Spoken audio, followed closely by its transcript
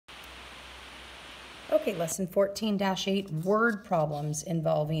Okay, lesson 14-8, word problems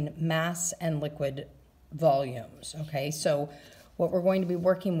involving mass and liquid volumes. Okay, so what we're going to be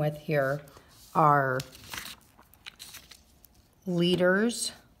working with here are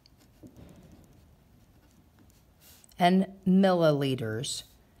liters and milliliters,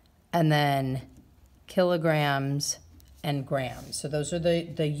 and then kilograms and grams. So those are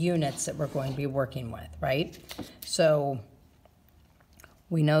the units that we're going to be working with, right? So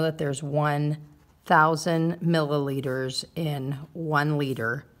we know that there's 1,000 milliliters in 1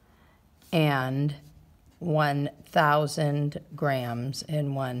 liter and 1,000 grams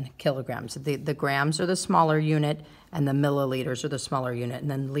in 1 kilogram. So the grams are the smaller unit and the milliliters are the smaller unit.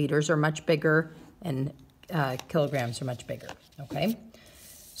 And then liters are much bigger and kilograms are much bigger, okay?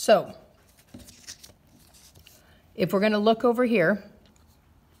 So if we're going to look over here,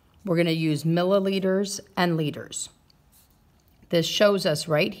 we're going to use milliliters and liters. This shows us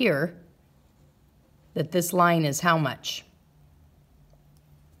right here that this line is how much?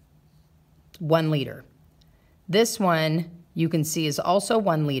 1 liter. This one you can see is also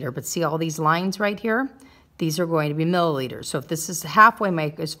 1 liter, but see all these lines right here? These are going to be milliliters. So if this is halfway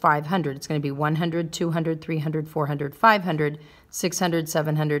mark is 500, it's going to be 100, 200, 300, 400, 500, 600,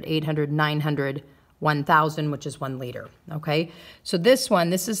 700, 800, 900, 1,000, which is 1 liter, okay? So this one,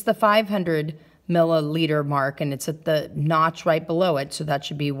 this is the 500 milliliter mark, and it's at the notch right below it, so that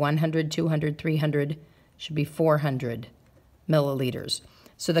should be 100, 200, 300, should be 400 milliliters.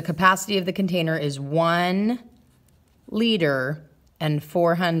 So the capacity of the container is 1 liter and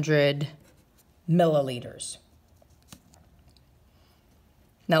 400 milliliters.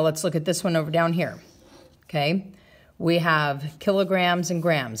 Now let's look at this one over down here, okay? We have kilograms and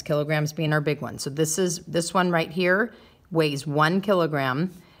grams, kilograms being our big one. So this one right here weighs 1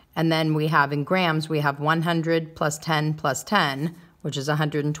 kilogram, and then we have in grams, we have 100 plus 10 plus 10, which is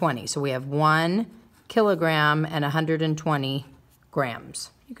 120. So we have 1 kilogram and 120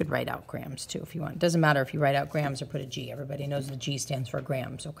 grams. You could write out grams too if you want. It doesn't matter if you write out grams or put a G. Everybody knows the G stands for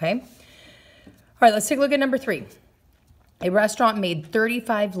grams, okay? All right, let's take a look at number 3. A restaurant made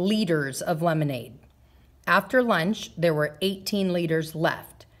 35 liters of lemonade. After lunch, there were 18 liters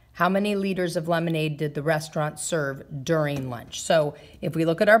left. How many liters of lemonade did the restaurant serve during lunch? So if we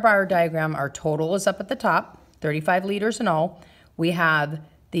look at our bar diagram, our total is up at the top, 35 liters in all. We have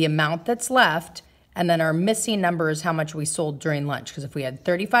the amount that's left, and then our missing number is how much we sold during lunch. Because if we had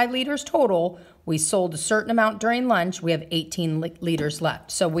 35 liters total, we sold a certain amount during lunch, we have 18 liters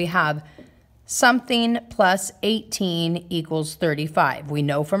left. So we have something plus 18 equals 35. We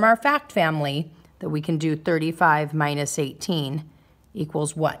know from our fact family that we can do 35 minus 18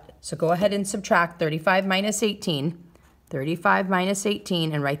 equals what? So go ahead and subtract 35 minus 18, 35 minus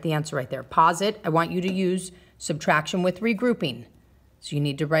 18, and write the answer right there. Pause it. I want you to use subtraction with regrouping. So you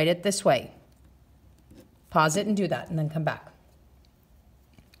need to write it this way. Pause it and do that, and then come back.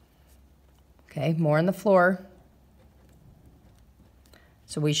 Okay, more on the floor.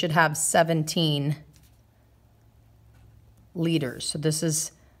 So we should have 17 liters. So this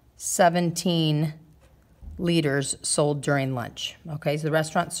is 17 liters sold during lunch. Okay, so the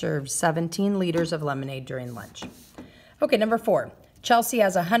restaurant served 17 liters of lemonade during lunch. Okay, number 4. Chelsea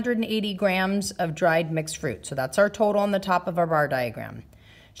has 180 grams of dried mixed fruit. So that's our total on the top of our bar diagram.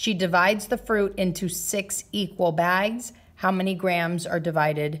 She divides the fruit into 6 equal bags. How many grams are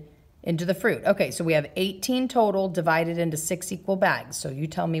divided into the fruit? Okay, so we have 18 total divided into 6 equal bags. So you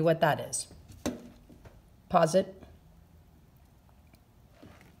tell me what that is. Pause it.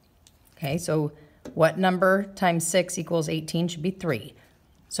 Okay, so what number times 6 equals 18 should be 3.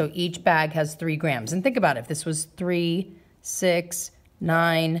 So each bag has 3 grams. And think about it. If this was 3, 6,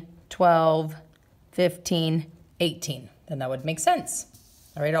 9, 12, 15, 18, then that would make sense.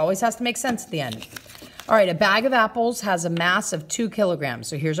 All right, it always has to make sense at the end. All right, a bag of apples has a mass of 2 kilograms.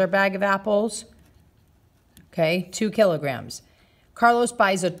 So here's our bag of apples. Okay, 2 kilograms. Carlos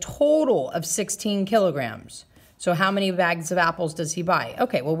buys a total of 16 kilograms. So how many bags of apples does he buy?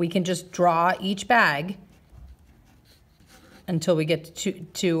 Okay, well, we can just draw each bag until we get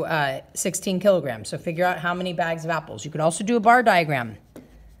to 16 kilograms. So figure out how many bags of apples. You could also do a bar diagram.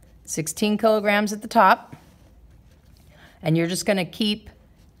 16 kilograms at the top. And you're just going to keep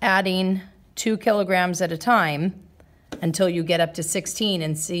adding 2 kilograms at a time until you get up to 16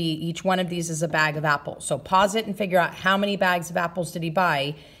 and see each one of these is a bag of apples. So pause it and figure out how many bags of apples did he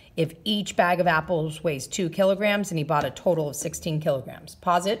buy if each bag of apples weighs 2 kilograms and he bought a total of 16 kilograms.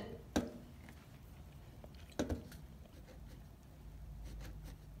 Pause it.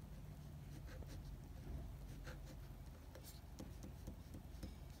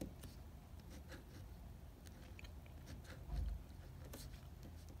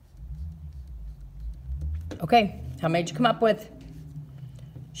 Okay, how many did you come up with?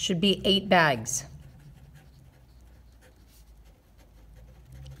 Should be 8 bags.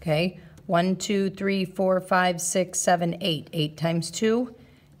 Okay, 1, 2, 3, 4, 5, 6, 7, 8. 8 times 2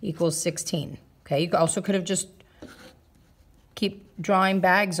 equals 16. Okay, you also could have just keep drawing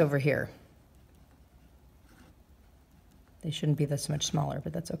bags over here. They shouldn't be this much smaller,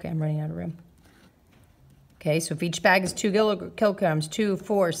 but that's okay. I'm running out of room. Okay, so if each bag is 2 kilograms, 2,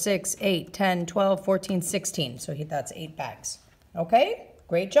 4, 6, 8, 10, 12, 14, 16. So that's 8 bags. Okay,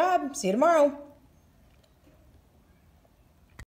 great job. See you tomorrow.